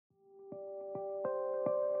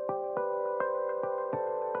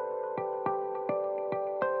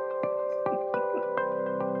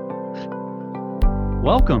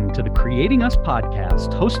Welcome to the Creating Us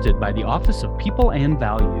podcast, hosted by the Office of People and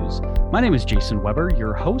Values. My name is Jason Weber,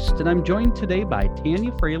 your host, and I'm joined today by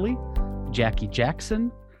Tanya Fraley, Jackie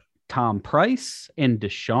Jackson, Tom Price, and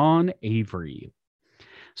Deshawn Avery.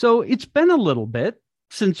 So it's been a little bit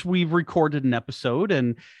since we've recorded an episode,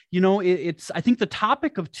 and I think the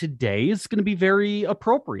topic of today is going to be very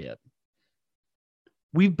appropriate.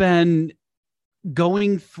 We've been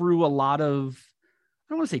going through a lot of,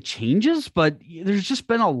 I don't want to say changes, but there's just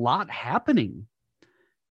been a lot happening.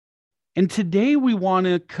 And today we want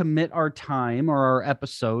to commit our time or our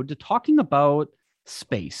episode to talking about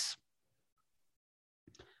space.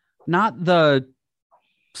 Not the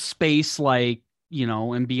space like,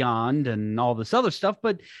 and beyond and all this other stuff,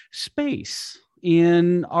 but space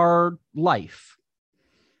in our life.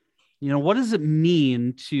 What does it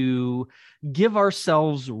mean to give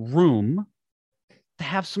ourselves room to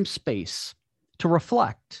have some space, to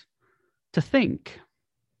reflect, to think?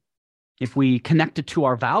 If we connect it to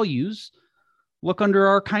our values, look under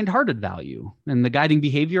our kind-hearted value and the guiding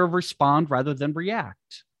behavior of respond rather than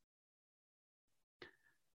react.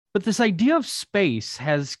 But this idea of space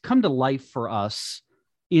has come to life for us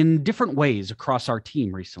in different ways across our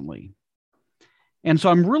team recently. And so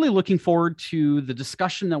I'm really looking forward to the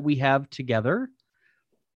discussion that we have together.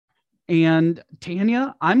 And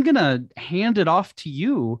Tanya, I'm going to hand it off to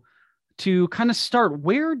you to kind of start.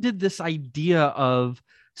 Where did this idea of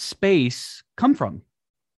space come from?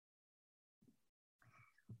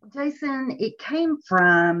 Jason, it came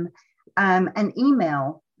from an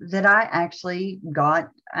email that I actually got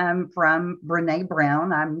from Brene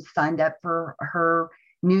Brown. I'm signed up for her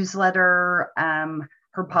newsletter,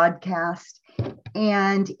 her podcast.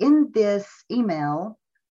 And in this email,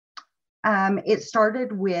 it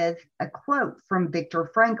started with a quote from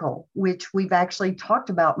Viktor Frankl, which we've actually talked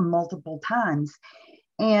about multiple times.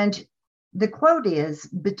 And the quote is,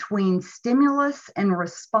 "Between stimulus and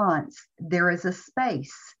response, there is a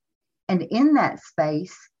space. And in that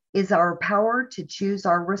space is our power to choose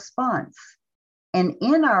our response. And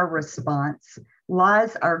in our response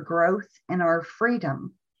lies our growth and our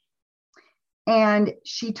freedom." And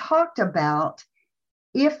she talked about,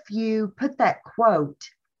 if you put that quote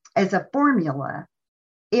as a formula,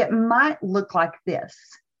 it might look like this.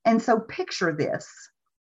 And so picture this.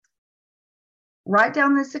 Write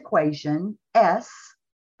down this equation, S,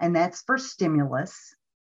 and that's for stimulus,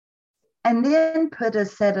 and then put a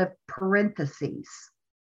set of parentheses,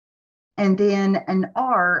 and then an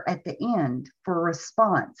R at the end for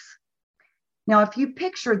response. Now, if you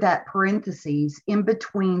picture that parentheses in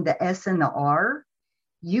between the S and the R,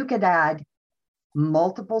 you could add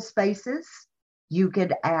multiple spaces, you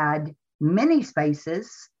could add many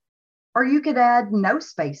spaces, or you could add no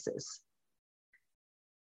spaces.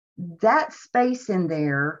 That space in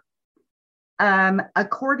there,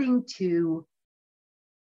 according to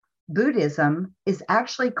Buddhism, is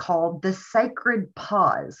actually called the sacred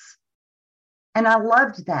pause. And I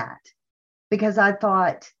loved that because I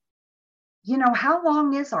thought, how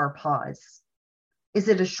long is our pause? Is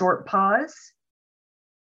it a short pause?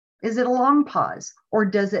 Is it a long pause? Or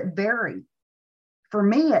does it vary? For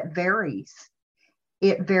me, it varies.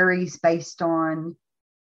 It varies based on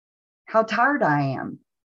how tired I am.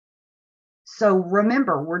 So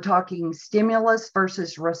remember, we're talking stimulus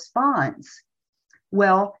versus response.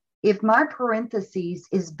 Well, if my parentheses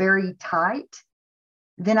is very tight,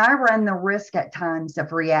 then I run the risk at times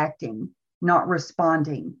of reacting, not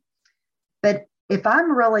responding. But if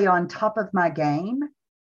I'm really on top of my game,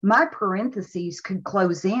 my parentheses could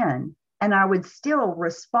close in and I would still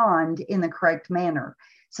respond in the correct manner.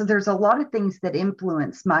 So there's a lot of things that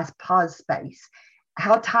influence my pause space.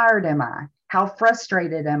 How tired am I? How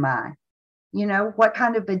frustrated am I? What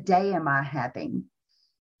kind of a day am I having?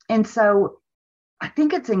 And so I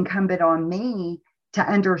think it's incumbent on me to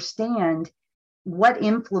understand what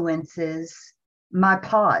influences my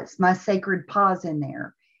pause, my sacred pause in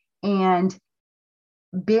there, and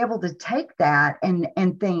be able to take that and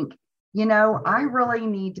think, I really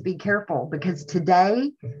need to be careful because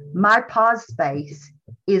today my pause space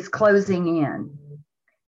is closing in.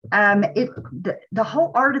 The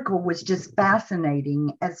whole article was just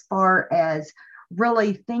fascinating as far as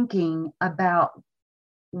really thinking about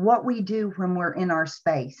what we do when we're in our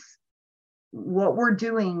space, what we're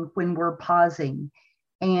doing when we're pausing,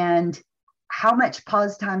 and how much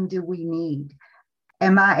pause time do we need?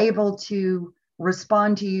 Am I able to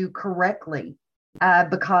respond to you correctly?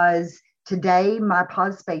 Because today my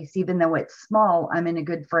pause space, even though it's small, I'm in a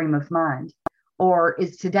good frame of mind. Or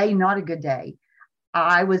is today not a good day?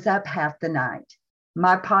 I was up half the night.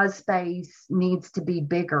 My pause space needs to be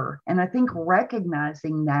bigger. And I think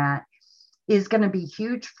recognizing that is going to be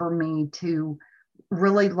huge for me to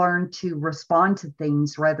really learn to respond to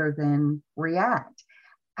things rather than react.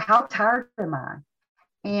 How tired am I?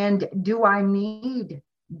 And do I need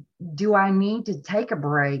to take a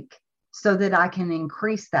break so that I can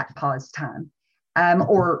increase that pause time?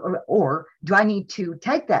 Or do I need to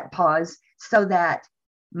take that pause so that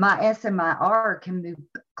my S and my R can move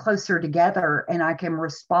closer together and I can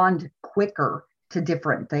respond quicker to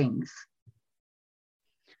different things?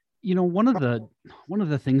 You know, one of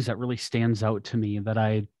the things that really stands out to me that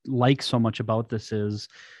I like so much about this is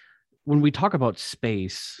when we talk about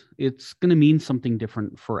space, it's going to mean something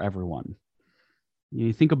different for everyone.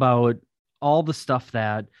 You think about all the stuff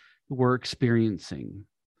that we're experiencing,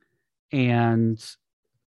 and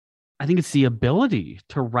I think it's the ability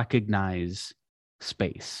to recognize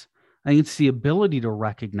space. I think it's the ability to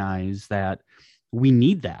recognize that we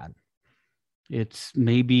need that. It's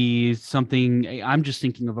maybe something, I'm just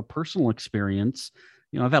thinking of a personal experience.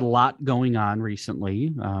 You know, I've had a lot going on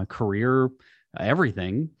recently, career,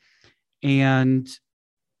 everything. And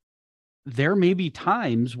there may be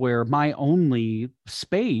times where my only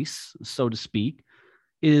space, so to speak,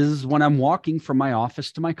 is when I'm walking from my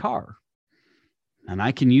office to my car. And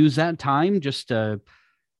I can use that time just to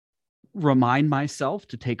remind myself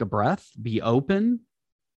to take a breath, be open,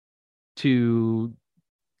 to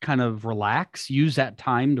kind of relax, use that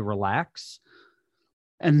time to relax.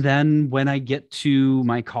 And then when I get to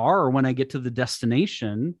my car or when I get to the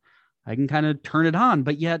destination, I can kind of turn it on.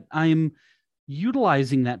 But yet I'm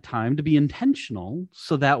utilizing that time to be intentional.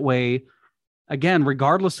 So that way, again,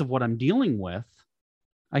 regardless of what I'm dealing with,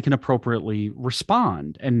 I can appropriately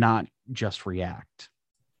respond and not just react.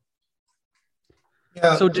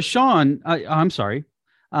 Yeah. So Deshaun, I'm sorry.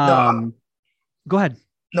 No, Go ahead.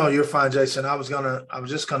 no, you're fine, Jason. I was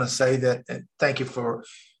just gonna say that, and thank you for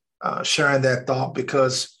sharing that thought,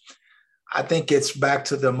 because I think it's back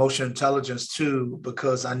to the emotional intelligence too,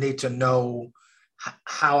 because I need to know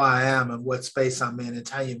how I am and what space I'm in. And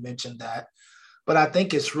Tanya mentioned that, but I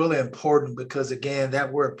think it's really important because, again,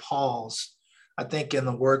 that word pause, I think in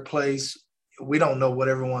the workplace, we don't know what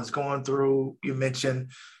everyone's going through. You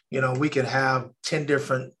mentioned, we could have 10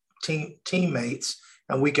 different teammates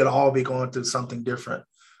and we could all be going through something different.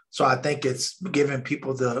 So I think it's giving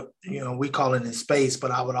people we call it in space,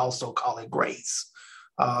 but I would also call it grace,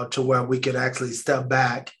 to where we could actually step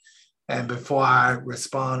back. And before I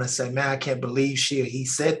respond and say, man, I can't believe she or he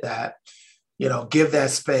said that, give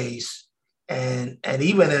that space. And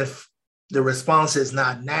even if the response is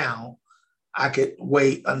not now, I could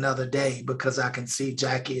wait another day because I can see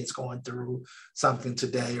Jackie is going through something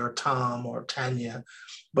today, or Tom or Tanya,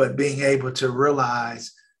 but being able to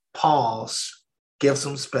realize, pause, give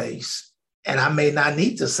some space. And I may not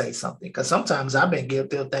need to say something, because sometimes I've been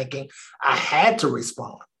guilty of thinking I had to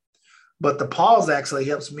respond. But the pause actually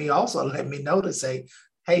helps me also let me know to say,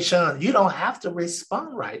 hey, Sean, you don't have to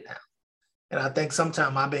respond right now. And I think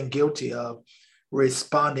sometimes I've been guilty of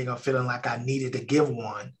responding or feeling like I needed to give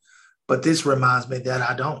one. But this reminds me that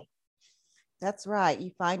I don't. That's right.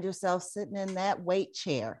 You find yourself sitting in that weight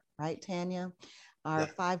chair, right, Tanya? Our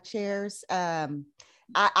 5 chairs.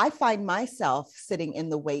 I find myself sitting in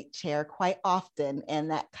the weight chair quite often,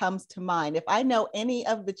 and that comes to mind. If I know any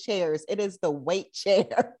of the chairs, it is the weight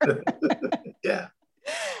chair. Yeah.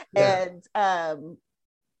 And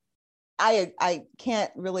I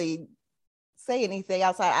can't really say anything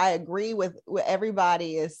outside. I agree with what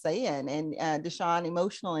everybody is saying. And Deshaun,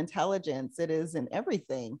 emotional intelligence, it is in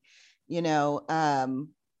everything,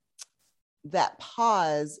 that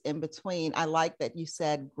pause in between. I like that you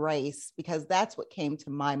said grace, because that's what came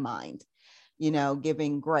to my mind,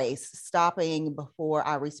 giving grace, stopping before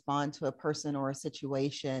I respond to a person or a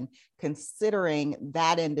situation, considering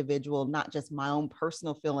that individual, not just my own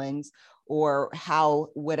personal feelings or how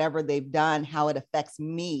whatever they've done, how it affects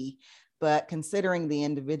me, but considering the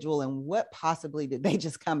individual and what possibly did they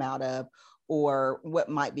just come out of, or what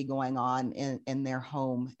might be going on in their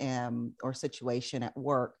home or situation at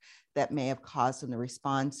work that may have caused them to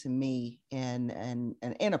respond to me in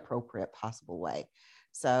an inappropriate possible way.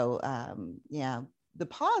 So the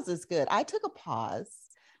pause is good. I took a pause.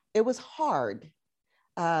 It was hard.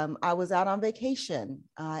 I was out on vacation.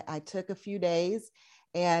 I took a few days,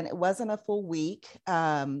 and it wasn't a full week.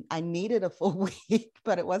 I needed a full week,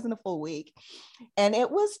 but it wasn't a full week. And it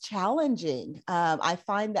was challenging. I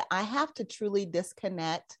find that I have to truly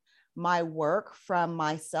disconnect my work from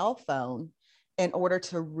my cell phone in order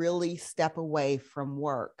to really step away from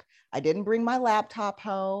work. I didn't bring my laptop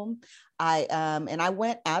home. And I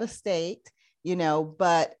went out of state,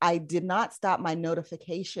 but I did not stop my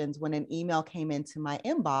notifications when an email came into my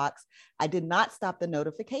inbox. I did not stop the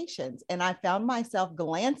notifications. And I found myself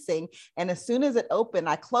glancing. And as soon as it opened,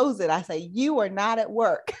 I close it. I say, you are not at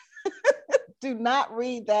work. Do not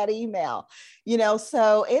read that email.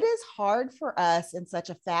 So it is hard for us in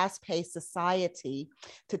such a fast-paced society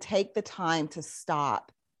to take the time to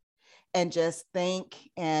stop and just think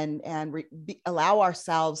and allow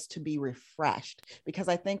ourselves to be refreshed, because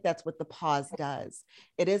I think that's what the pause does.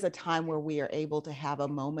 It is a time where we are able to have a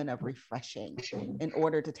moment of refreshing in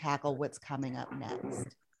order to tackle what's coming up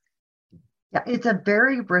next. Yeah, it's a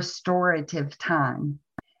very restorative time.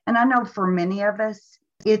 And I know for many of us,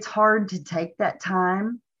 it's hard to take that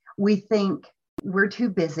time. We think we're too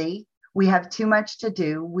busy. We have too much to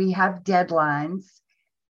do. We have deadlines.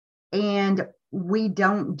 And we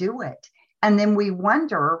don't do it. And then we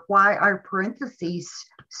wonder why our parentheses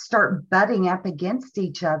start butting up against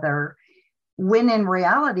each other, when in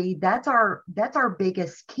reality, that's our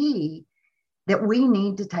biggest key, that we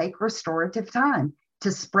need to take restorative time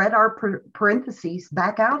to spread our parentheses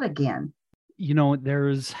back out again.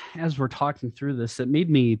 There's, as we're talking through this, it made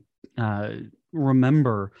me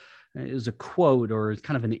remember, is a quote or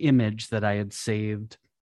kind of an image that I had saved.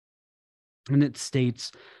 And it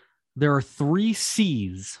states, there are 3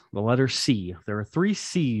 C's, the letter C. There are 3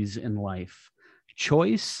 C's in life: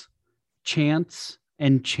 choice, chance,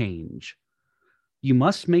 and change. You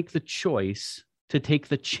must make the choice to take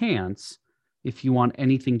the chance if you want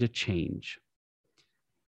anything to change.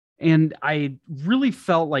 And I really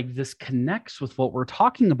felt like this connects with what we're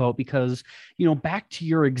talking about because, back to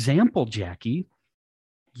your example, Jackie,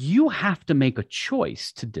 you have to make a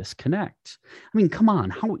choice to disconnect. I mean, come on,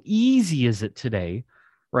 how easy is it today?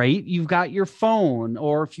 Right? You've got your phone,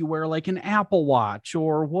 or if you wear like an Apple Watch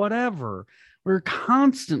or whatever, we're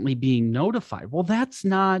constantly being notified. Well, it's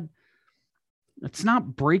not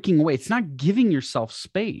breaking away. It's not giving yourself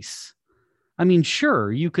space. I mean, sure,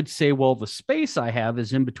 you could say, well, the space I have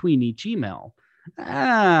is in between each email.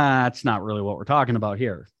 That's not really what we're talking about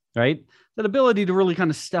here, right? That ability to really kind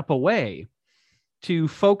of step away, to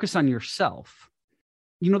focus on yourself.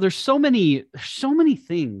 There's so many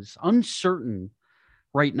things uncertain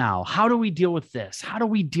right now. How do we deal with this? How do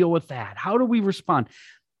we deal with that? How do we respond?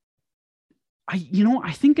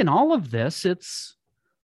 I think in all of this, it's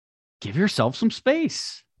give yourself some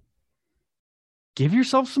space. Give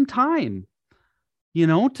yourself some time,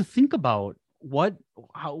 to think about what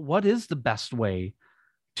is the best way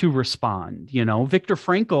to respond. Viktor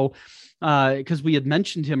Frankl, because we had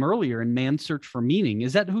mentioned him earlier in Man's Search for Meaning.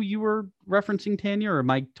 Is that who you were referencing, Tanya, or am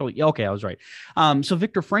I totally? Okay, I was right. So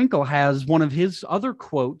Viktor Frankl has one of his other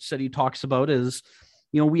quotes that he talks about is,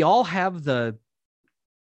 we all have the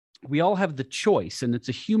choice, and it's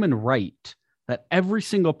a human right that every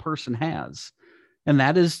single person has, and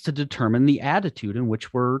that is to determine the attitude in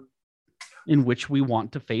which we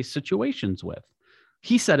want to face situations with.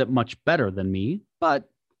 He said it much better than me, but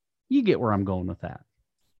you get where I'm going with that.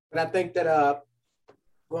 But I think that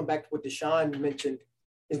going back to what Deshaun mentioned,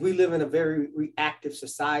 is we live in a very reactive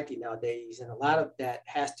society nowadays. And a lot of that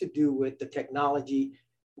has to do with the technology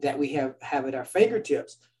that we have at our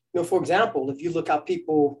fingertips. For example, if you look how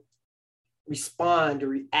people respond or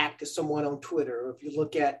react to someone on Twitter, or if you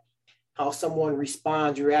look at how someone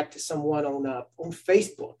responds or react to someone on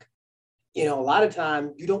Facebook, a lot of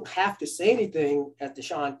time you don't have to say anything, as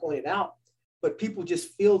Deshaun pointed out, but people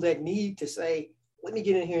just feel that need to say, let me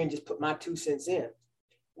get in here and just put my 2 cents in.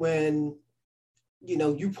 When,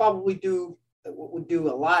 you probably would do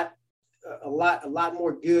a lot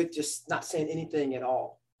more good just not saying anything at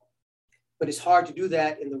all. But it's hard to do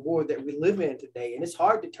that in the world that we live in today. And it's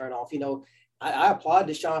hard to turn off. I applaud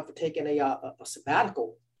Deshaun for taking a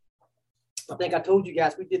sabbatical. I think I told you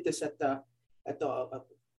guys we did this at the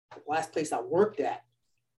last place I worked at.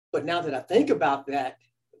 But now that I think about that,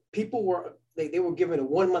 people were given a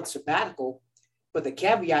 1-month sabbatical, but the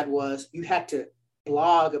caveat was you had to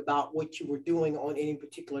blog about what you were doing on any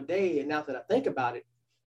particular day. And now that I think about it,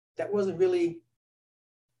 that wasn't really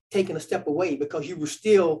taking a step away because you were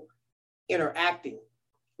still interacting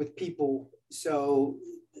with people. So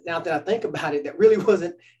now that I think about it, that really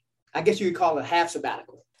wasn't, I guess you could call it a half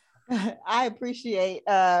sabbatical. I appreciate,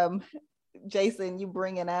 Jason, you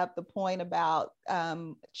bringing up the point about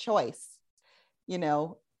choice.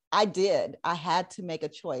 I had to make a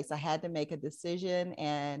choice. I had to make a decision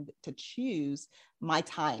and to choose my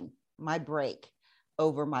time, my break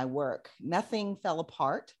over my work. Nothing fell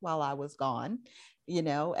apart while I was gone.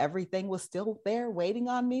 Everything was still there waiting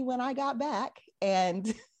on me when I got back.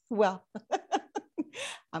 And well,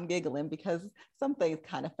 I'm giggling because some things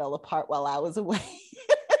kind of fell apart while I was away.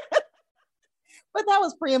 but that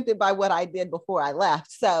was preempted by what I did before I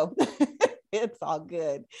left. So it's all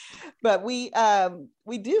good. But we have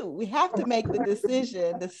to make the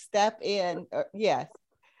decision to step in. Yes.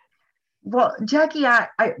 Well, Jackie,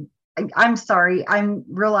 I'm sorry. I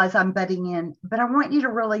realize I'm butting in, but I want you to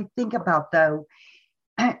really think about, though,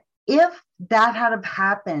 if that had have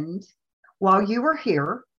happened while you were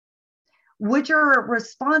here, would your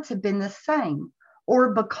response have been the same?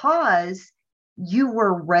 Or because you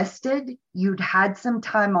were rested, you'd had some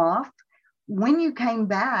time off, when you came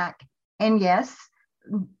back, and yes,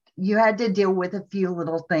 you had to deal with a few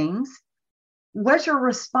little things, was your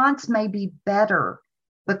response maybe better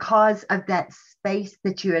because of that space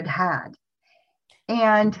that you had had?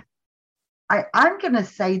 And I'm going to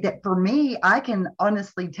say that for me, I can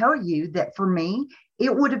honestly tell you that for me,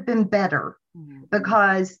 it would have been better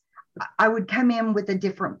because I would come in with a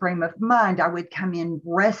different frame of mind. I would come in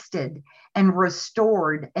rested and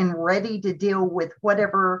restored and ready to deal with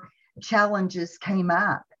whatever challenges came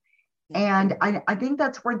up. And I think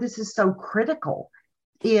that's where this is so critical,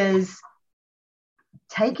 is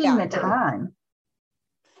taking the time.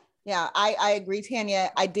 Yeah, I agree,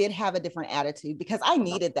 Tanya. I did have a different attitude because I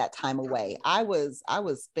needed that time away. I was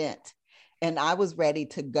spent and I was ready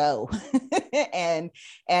to go.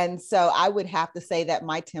 and so I would have to say that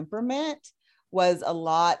my temperament was a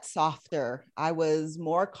lot softer. I was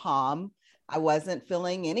more calm. I wasn't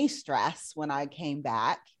feeling any stress when I came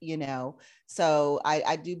back, So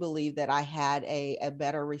I do believe that I had a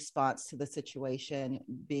better response to the situation,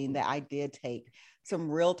 being that I did take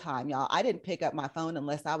some real time, y'all. I didn't pick up my phone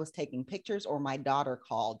unless I was taking pictures or my daughter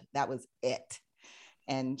called. That was it.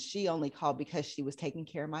 And she only called because she was taking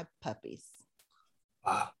care of my puppies.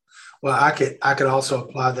 Wow. Well, I could also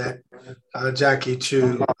apply that, Jackie,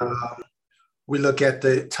 to we look at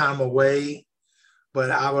the time away,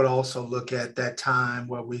 but I would also look at that time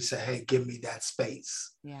where we say, hey, give me that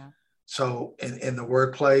space. Yeah. So in the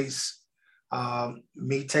workplace,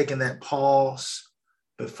 me taking that pause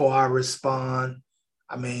before I respond,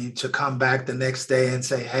 to come back the next day and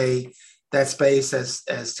say, hey, that space,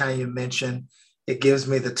 as Tanya mentioned, it gives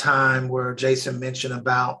me the time where Jason mentioned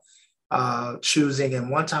about choosing.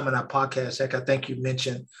 And one time in our podcast, I think you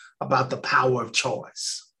mentioned about the power of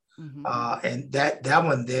choice. Mm-hmm. And that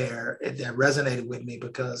one there, that resonated with me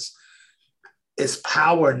because it's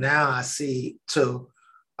power now I see to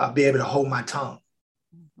be able to hold my tongue,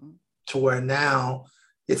 to where now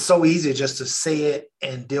it's so easy just to say it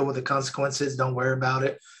and deal with the consequences. Don't worry about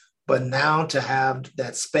it. But now to have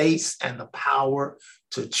that space and the power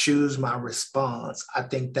to choose my response, I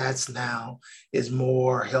think that's now is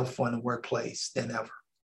more helpful in the workplace than ever.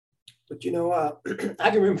 But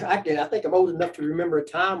I can remember. I think I'm old enough to remember a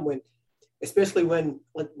time when, especially when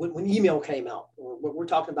email came out. We're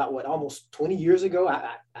talking about almost 20 years ago.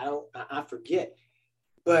 I forget.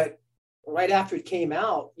 But right after it came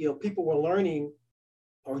out, people were learning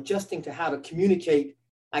or adjusting to how to communicate,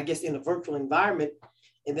 I guess, in a virtual environment.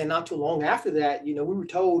 And then not too long after that, we were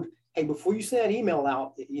told, hey, before you send that email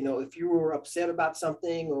out, if you were upset about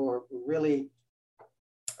something or really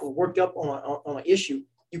worked up on an issue,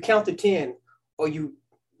 you count to 10, or you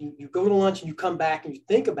go to lunch and you come back and you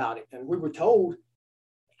think about it. And we were told,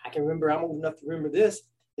 I can remember, I'm old enough to remember this,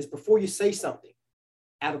 is before you say something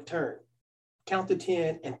out of turn, count to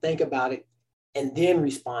 10 and think about it and then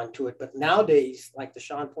respond to it. But nowadays, like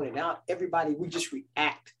Deshaun pointed out, everybody, we just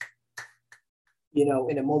react,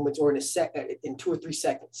 in a moment or in 2 or 3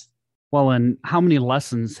 seconds. Well, and how many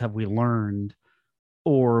lessons have we learned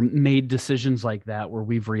or made decisions like that where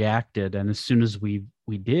we've reacted, and as soon as we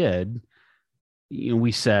did,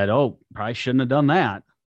 we said, oh, probably shouldn't have done that.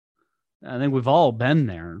 I think we've all been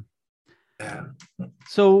there. Yeah.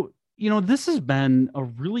 So, this has been a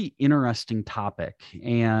really interesting topic.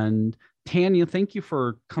 And Tanya, thank you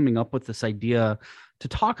for coming up with this idea to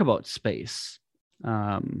talk about space.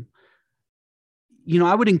 I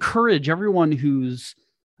would encourage everyone who's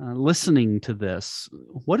listening to this,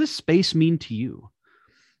 what does space mean to you?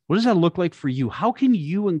 What does that look like for you? How can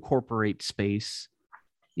you incorporate space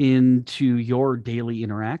into your daily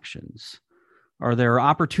interactions? Are there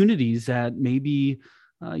opportunities that maybe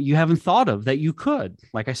you haven't thought of that you could?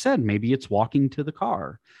 Like I said, maybe it's walking to the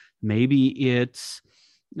car. Maybe it's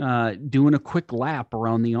doing a quick lap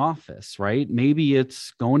around the office, right? Maybe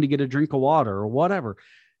it's going to get a drink of water or whatever.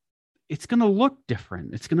 It's going to look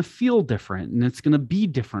different. It's going to feel different, and it's going to be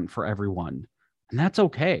different for everyone. And that's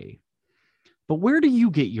okay. But where do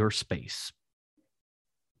you get your space?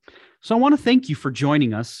 So I want to thank you for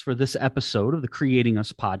joining us for this episode of the Creating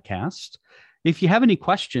Us podcast. If you have any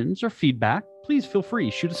questions or feedback, please feel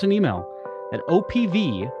free to shoot us an email at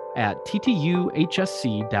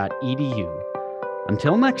opv@ttuhsc.edu.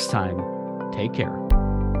 Until next time, take care.